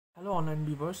Hello online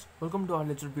viewers, welcome to our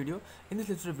lecture video. In this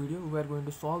lecture video, we are going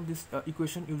to solve this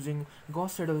equation using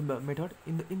Gauss-Seidel method.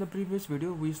 In the previous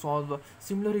video, we solved a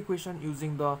similar equation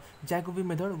using the Jacobi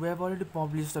method. We have already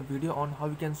published a video on how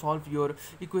you can solve your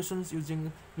equations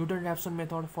using Newton-Raphson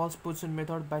method, false position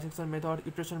method, bisection method,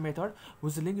 iteration method,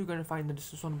 which link you can find in the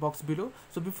description box below.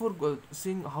 So before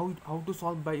seeing how to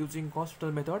solve by using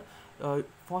Gauss-Seidel method,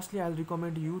 firstly I'll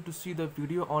recommend you to see the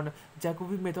video on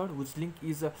Jacobi method, which link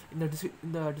is in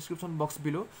the description box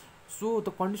below. So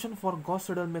the condition for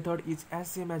Gauss-Seidel method is as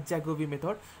same as Jacobi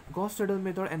method. Gauss-Seidel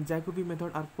method and Jacobi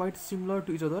method are quite similar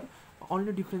to each other,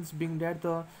 only difference being that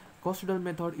the Gauss-Seidel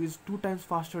method is 2 times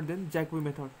faster than Jacobi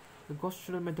method. The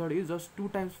Gauss-Seidel method is just 2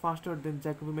 times faster than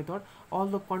Jacobi method. All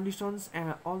the conditions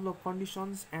and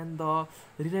the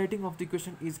rewriting of the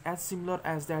equation is as similar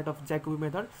as that of Jacobi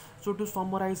method. So to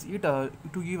summarize it,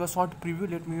 to give a short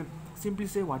preview, let me simply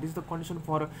say what is the condition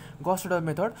for Gauss-Seidel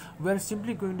method. We are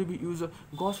simply going to be use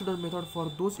Gauss-Seidel method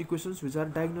for those equations which are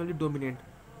diagonally dominant.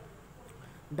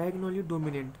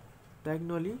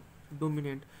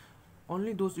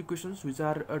 Only those equations which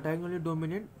are diagonally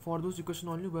dominant, for those equations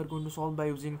only we are going to solve by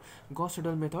using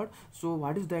Gauss-Seidel method. So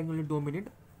what is diagonally dominant?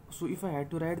 So if I had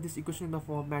to write this equation in the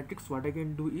form of matrix, what I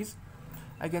can do is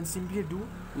I can simply do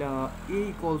A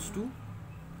equals to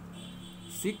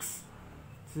 6,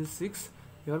 this is 6,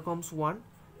 here comes 1,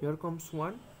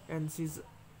 and this is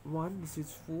 1, this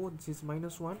is 4, this is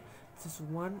minus 1, this is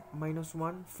 1, minus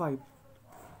 1, 5.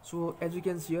 So as you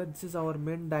can see here, this is our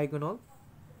main diagonal.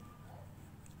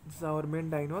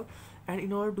 And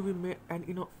in order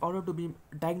to be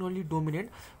diagonally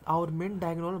dominant, our main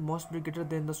diagonal must be greater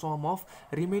than the sum of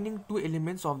remaining two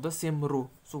elements of the same row.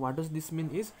 So what does this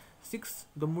mean is 6,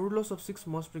 the modulus of 6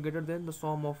 must be greater than the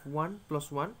sum of 1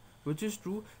 plus 1, which is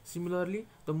true. Similarly,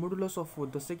 the modulus of 4,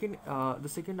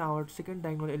 our second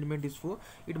diagonal element is 4,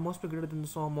 it must be greater than the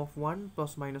sum of 1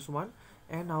 plus minus 1,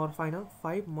 and our final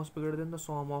 5 must be greater than the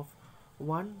sum of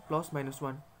 1 plus minus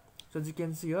 1. So as you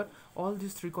can see here, all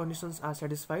these three conditions are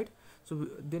satisfied. So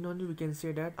then only we can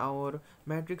say that our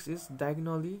matrix is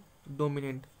diagonally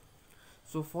dominant.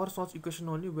 So for such equation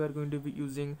only we are going to be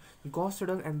using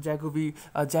Gauss-Seidel and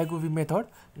Jacobi method.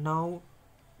 Now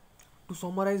to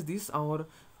summarize this, our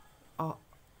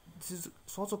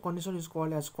such a condition is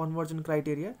called as convergent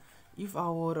criteria. If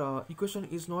our equation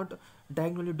is not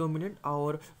diagonally dominant,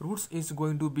 our roots is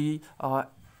going to be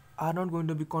are not going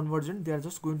to be convergent, they are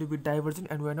just going to be divergent,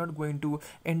 and we are not going to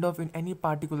end up in any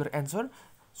particular answer.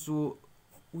 So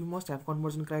we must have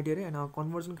convergent criteria, and our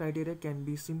convergent criteria can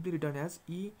be simply written as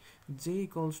E j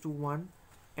equals to 1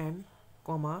 n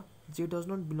comma j does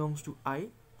not belongs to I,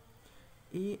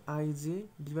 a I j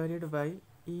divided by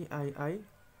a I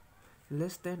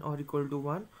less than or equal to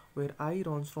 1, where I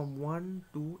runs from 1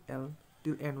 to L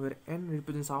till n, where n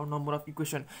represents our number of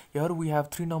equation. Here we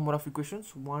have 3 number of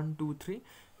equations, 1 2 3,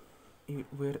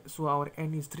 where so our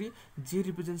n is 3, j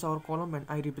represents our column, and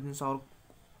I represents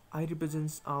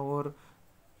our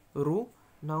row.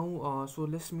 Now so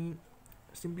let me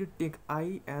simply take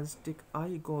I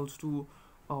equals to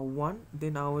 1,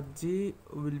 then our j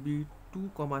will be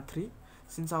 2 comma 3.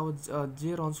 Since our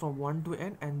j runs from 1 to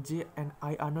n, and j and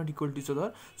I are not equal to each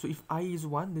other, so if I is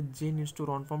 1, then j needs to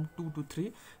run from 2 to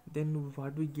 3. Then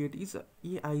what we get is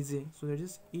aij, so that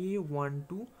is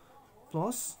a12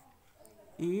 plus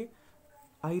a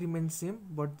I remains same,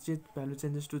 but j value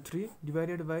changes to 3,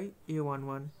 divided by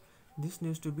a11. This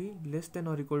needs to be less than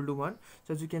or equal to 1.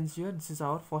 So as you can see here, this is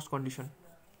our first condition.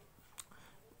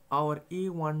 Our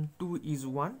a12 is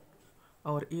 1,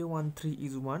 our a13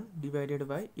 is 1, divided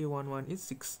by a11 is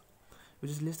 6, which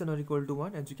is less than or equal to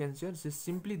 1. As you can see here, this is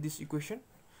simply this equation.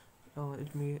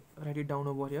 Let me write it down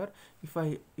over here. If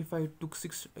I took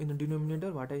 6 in the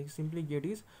denominator, what I simply get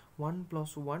is 1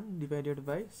 plus 1 divided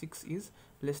by 6 is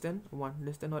less than 1,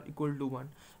 less than or equal to 1.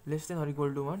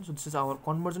 So this is our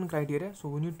convergent criteria. So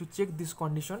we need to check this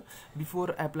condition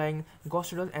before applying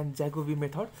Gauss-Seidel and Jacobi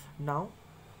method. Now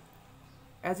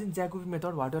as in Jacobi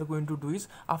method, what we are going to do is,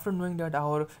 after knowing that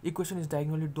our equation is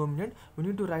diagonally dominant, we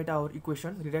need to rewrite our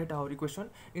equation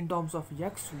in terms of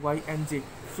x, y, and j.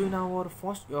 So in our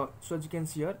first, so as you can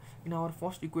see here, in our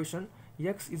first equation,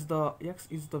 x is the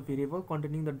variable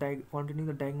containing the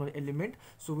diagonal element.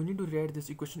 So we need to rewrite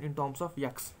this equation in terms of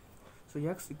x. So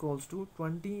x equals to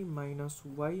 20 minus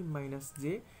y minus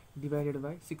j divided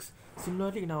by 6.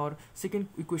 Similarly, in our second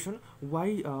equation,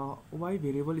 y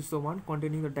variable is the one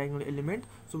containing the diagonal element.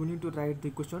 So we need to write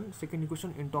the second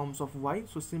equation in terms of y.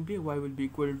 So simply y will be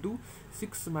equal to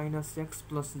 6 minus x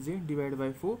plus j divided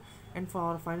by 4. And for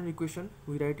our final equation,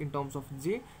 we write in terms of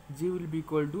j will be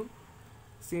equal to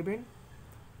 7,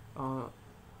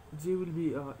 j will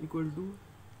be equal to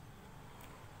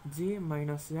j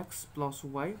minus x plus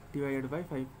y divided by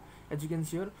 5. As you can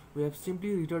see here, we have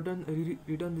simply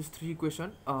written these three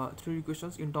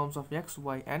equations in terms of x,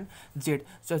 y, and z.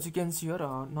 So as you can see here,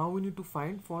 now we need to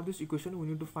find, for this equation we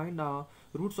need to find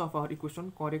roots of our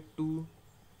equation correct to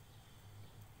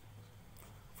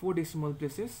 4 decimal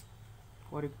places,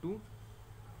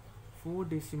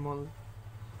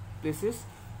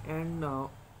 and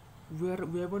we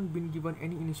haven't been given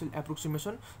any initial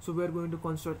approximation, so we are going to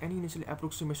consider any initial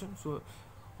approximation. So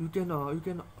you can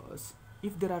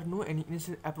if there are no any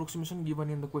initial approximation given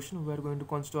in the question, we are going to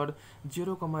consider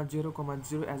 0, 0, 0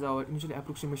 as our initial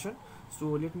approximation. So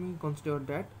let me consider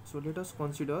that. So let us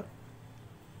consider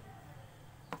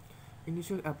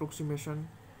initial approximation.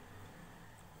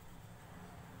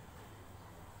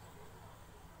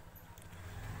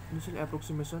 Initial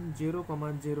approximation 0,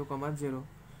 0, 0.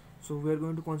 So we are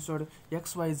going to consider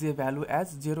x, y, z value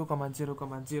as 0, 0,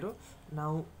 0.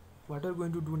 Now what we are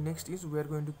going to do next is we are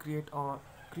going to create a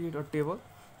table.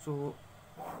 So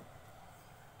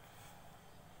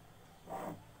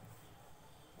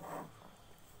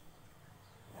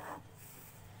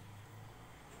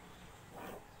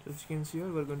as you can see here,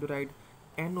 we are going to write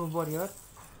n over here,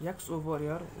 x over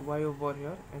here, y over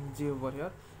here, and j over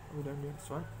here. We don't need this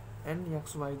one, n,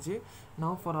 x, y, j.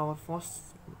 Now for our first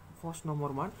number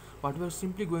 1, what we are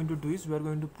simply going to do is we are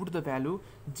going to put the value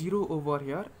 0 over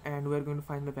here, and we are going to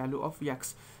find the value of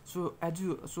x. So as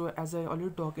I already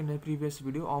talked in a previous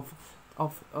video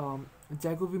of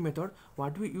Jacobi method,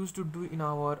 what we used to do in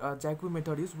our Jacobi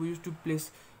method is we used to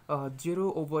place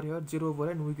 0 over here, 0 over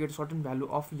here, and we get certain value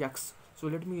of x. So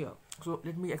let me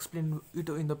explain it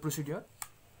in the procedure.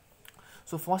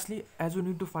 So firstly, as we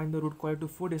need to find the root correct to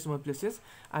 4 decimal places,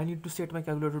 I need to set my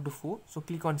calculator to 4. So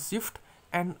click on shift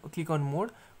and click on mode,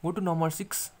 go to number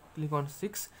 6, click on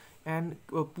 6 and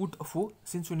put 4.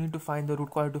 Since we need to find the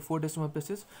root correct to 4 decimal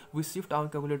places, we shift our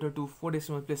calculator to 4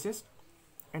 decimal places.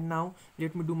 And now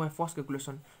let me do my first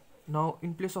calculation. Now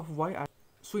in place of y,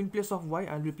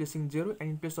 I'll be placing 0, and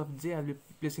in place of j I'll be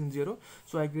placing 0.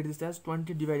 So I get this as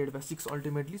 20 divided by 6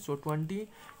 ultimately. So 20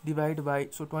 divided by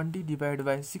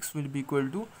 6 will be equal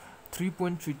to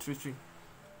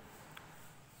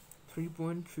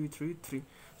 3.333.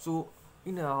 So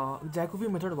in Jacobi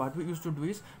method, what we used to do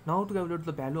is, now to calculate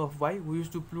the value of y, we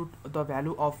used to put the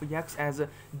value of x as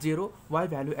 0, y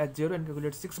value as 0, and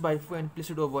calculate 6 by 4 and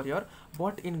place it over here.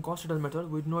 But in Gauss-Seidel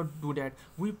method, we do not do that.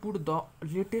 We put the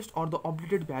latest or the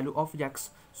updated value of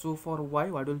x. So for y,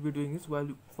 what we'll be doing is,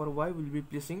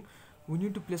 we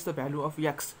need to place the value of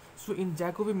x. So in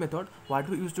Jacobi method, what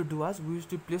we used to do is we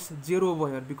used to place 0 over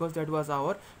here, because that was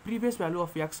our previous value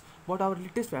of x, but our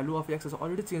latest value of x has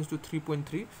already changed to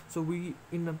 3.3. So we,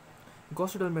 in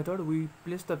Gauss-Seidel method, we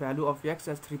place the value of x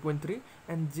as 3.3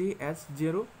 and j as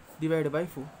 0 divided by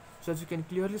 4. So as you can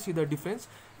clearly see the difference,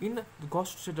 in the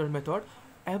Gauss-Seidel method,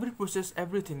 every process,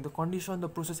 everything, the condition, the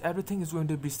process, everything is going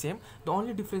to be same. The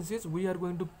only difference is we are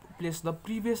going to place the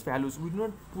previous values. We do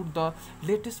not put the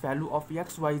latest value of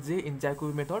x, y, j in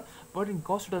Jacobi method, but in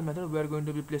Gauss-Seidel method we are going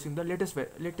to be placing the latest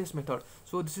method.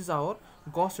 So this is our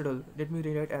Gauss-Seidel. Let me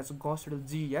write it as Gauss-Seidel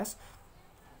GS.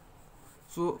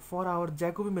 So for our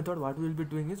Jacobi method, what we will be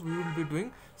doing is we will be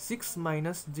doing 6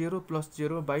 minus 0 plus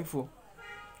 0 by 4.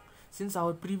 Since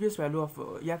our previous value of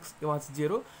x was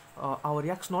 0, our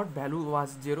x naught value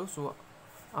was 0, so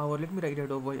our, let me write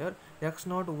it over here, x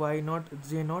naught, y naught,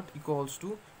 j naught equals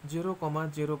to 0,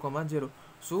 0, 0.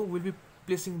 So we'll be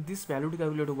placing this value to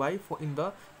calculate y for in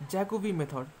the Jacobi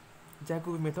method.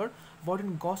 But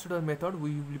in Gauss-Seidel method,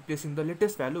 we will be placing the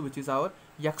latest value, which is our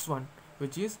x1,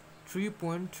 which is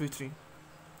 3.33.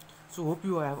 So hope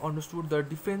you have understood the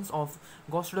difference of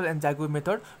Gauss-Seidel and Jacobi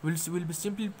method. We'll be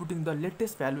simply putting the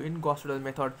latest value in Gauss-Seidel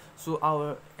method. So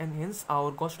hence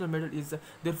our Gauss-Seidel method is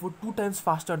therefore 2 times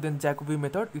faster than Jacobi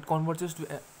method. It converges to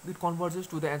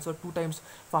the answer 2 times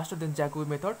faster than Jacobi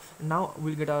method. Now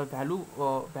we'll get our value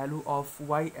of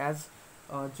y as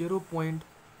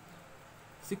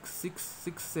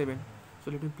 0.6667. So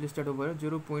let me place that over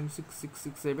here,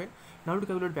 0.6667. Now to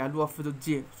calculate value of the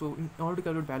j. So in order to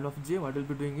calculate value of j, what we'll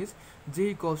be doing is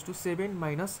j equals to 7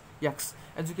 minus x.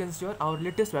 As you can see here, our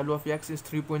latest value of x is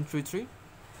 3.33.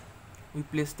 We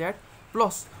place that,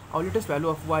 plus our latest value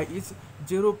of y is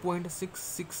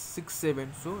 0.6667.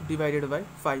 So divided by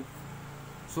 5.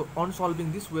 So on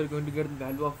solving this, we are going to get the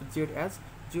value of z as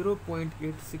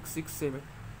 0.8667.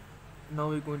 Now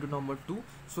we're going to number 2.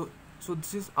 So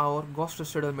this is our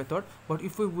Gauss-Seidel method. But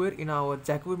if we were in our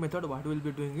Jacobi method, what we'll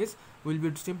be doing is we'll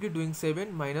be simply doing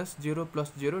 7 minus 0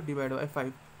 plus 0 divided by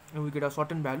 5. and we get a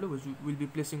certain value which we will be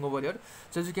placing over here.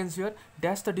 So as you can see here,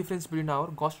 that's the difference between our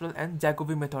Gauss-Seidel and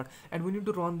Jacobi method, and we need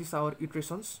to run this our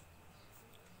iterations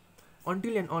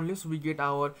until and unless we get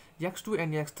our x2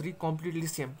 and x3 completely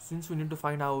same. Since we need to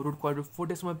find our root quadrant 4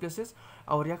 decimal places,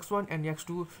 our x1 and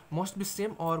x2 must be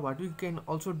same, or what we can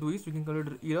also do is we can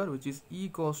calculate error, which is e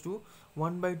equals to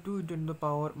 1 by 2 into 10 to the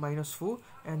power minus 4,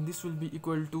 and this will be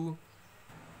equal to,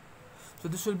 so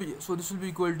this will be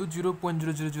equal to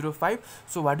 0.0005.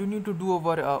 So what you need to do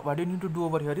over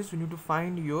here is we need to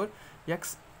find your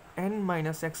xn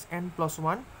minus xn plus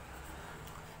 1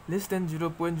 less than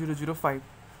 0.005.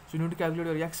 So you need to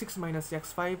calculate your x6 minus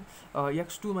x5,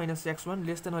 x2 minus x1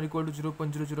 less than or equal to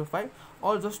 0.005.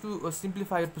 Or just to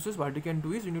simplify your process, what you can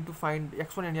do is you need to find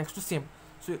x1 and x2 same.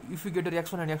 So if you get your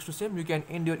x1 and x2 same, you can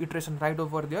end your iteration right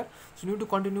over there. So you need to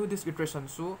continue this iteration.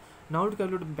 So now to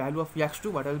calculate the value of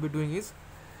x2, what I will be doing is,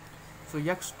 so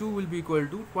x2 will be equal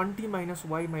to 20 minus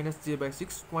y minus j by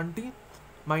 6, 20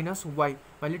 minus y.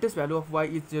 My latest value of y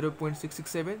is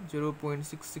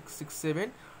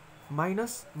 0.667,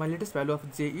 minus my latest value of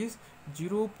j is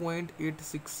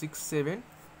 0.8667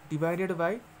 divided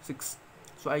by 6.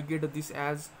 So I get this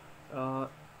as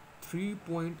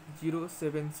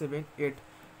 3.0778.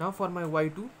 Now for my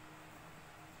y2,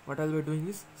 what I will be doing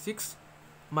is 6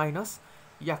 minus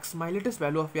x. My latest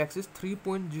value of x is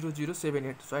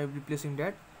 3.0078. So I will be placing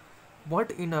that.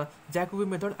 But in a Jacobi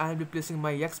method, I will be placing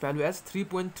my x value as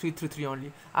 3.333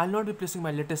 only. I will not be placing my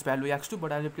latest value x2,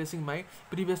 but I will be placing my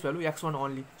previous value x1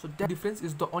 only. So that difference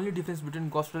is the only difference between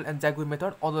Gauss-Seidel and Jacobi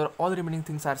method. All the remaining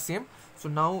things are same. So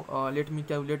now let me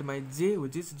calculate my j,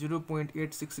 which is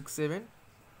 0.8667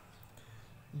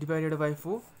 divided by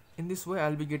 4. In this way, I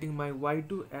will be getting my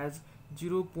y2 as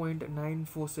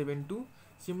 0.9472.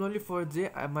 Similarly for j,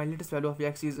 my latest value of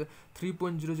x is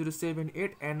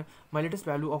 3.0078, and my latest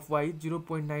value of y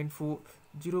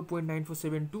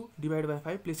 0.9472 divided by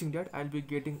 5. Placing that, I will be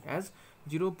getting as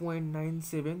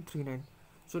 0.9739.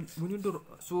 So we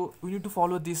need to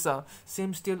follow this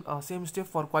same step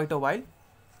for quite a while.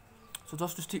 So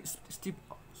just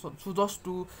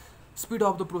to speed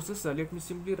up the process, let me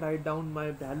simply write down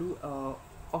my value of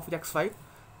x5.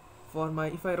 For my,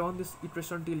 if I run this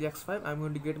iteration till x5, I'm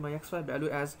going to get my x5 value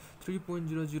as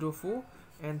 3.004,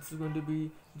 and it's going to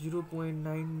be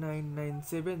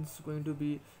 0.9997, it's going to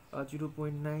be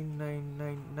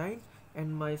 0.9999,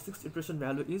 and my sixth iteration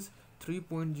value is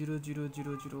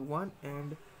 3.00001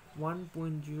 and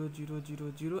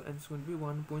 1.0000, and it's going to be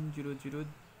 1.000.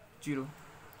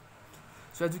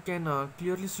 So as you can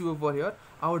clearly see over here,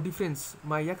 our difference,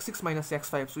 my x6 minus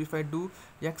x5. So if I do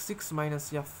x6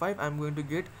 minus f5, I'm going to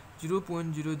get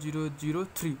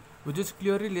 0.0003, which is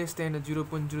clearly less than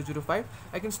 0.005.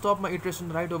 I can stop my iteration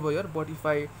right over here, but if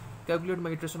I calculate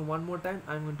my iteration one more time,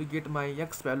 I'm going to get my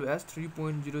x value as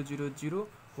 3.000,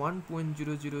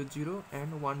 1.000,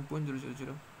 and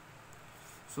 1.000.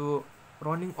 So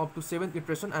running up to 7th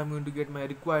iteration, I'm going to get my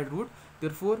required root.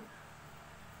 Therefore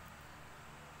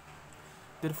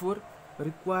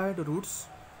required roots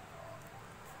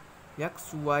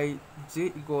x, y,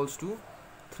 j equals to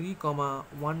 3,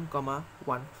 1,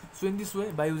 1. So in this way,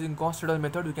 by using Gauss-Seidel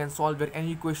method, you can solve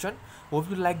any equation. Hope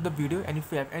you like the video, and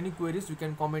if you have any queries, you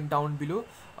can comment down below.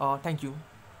 Thank you.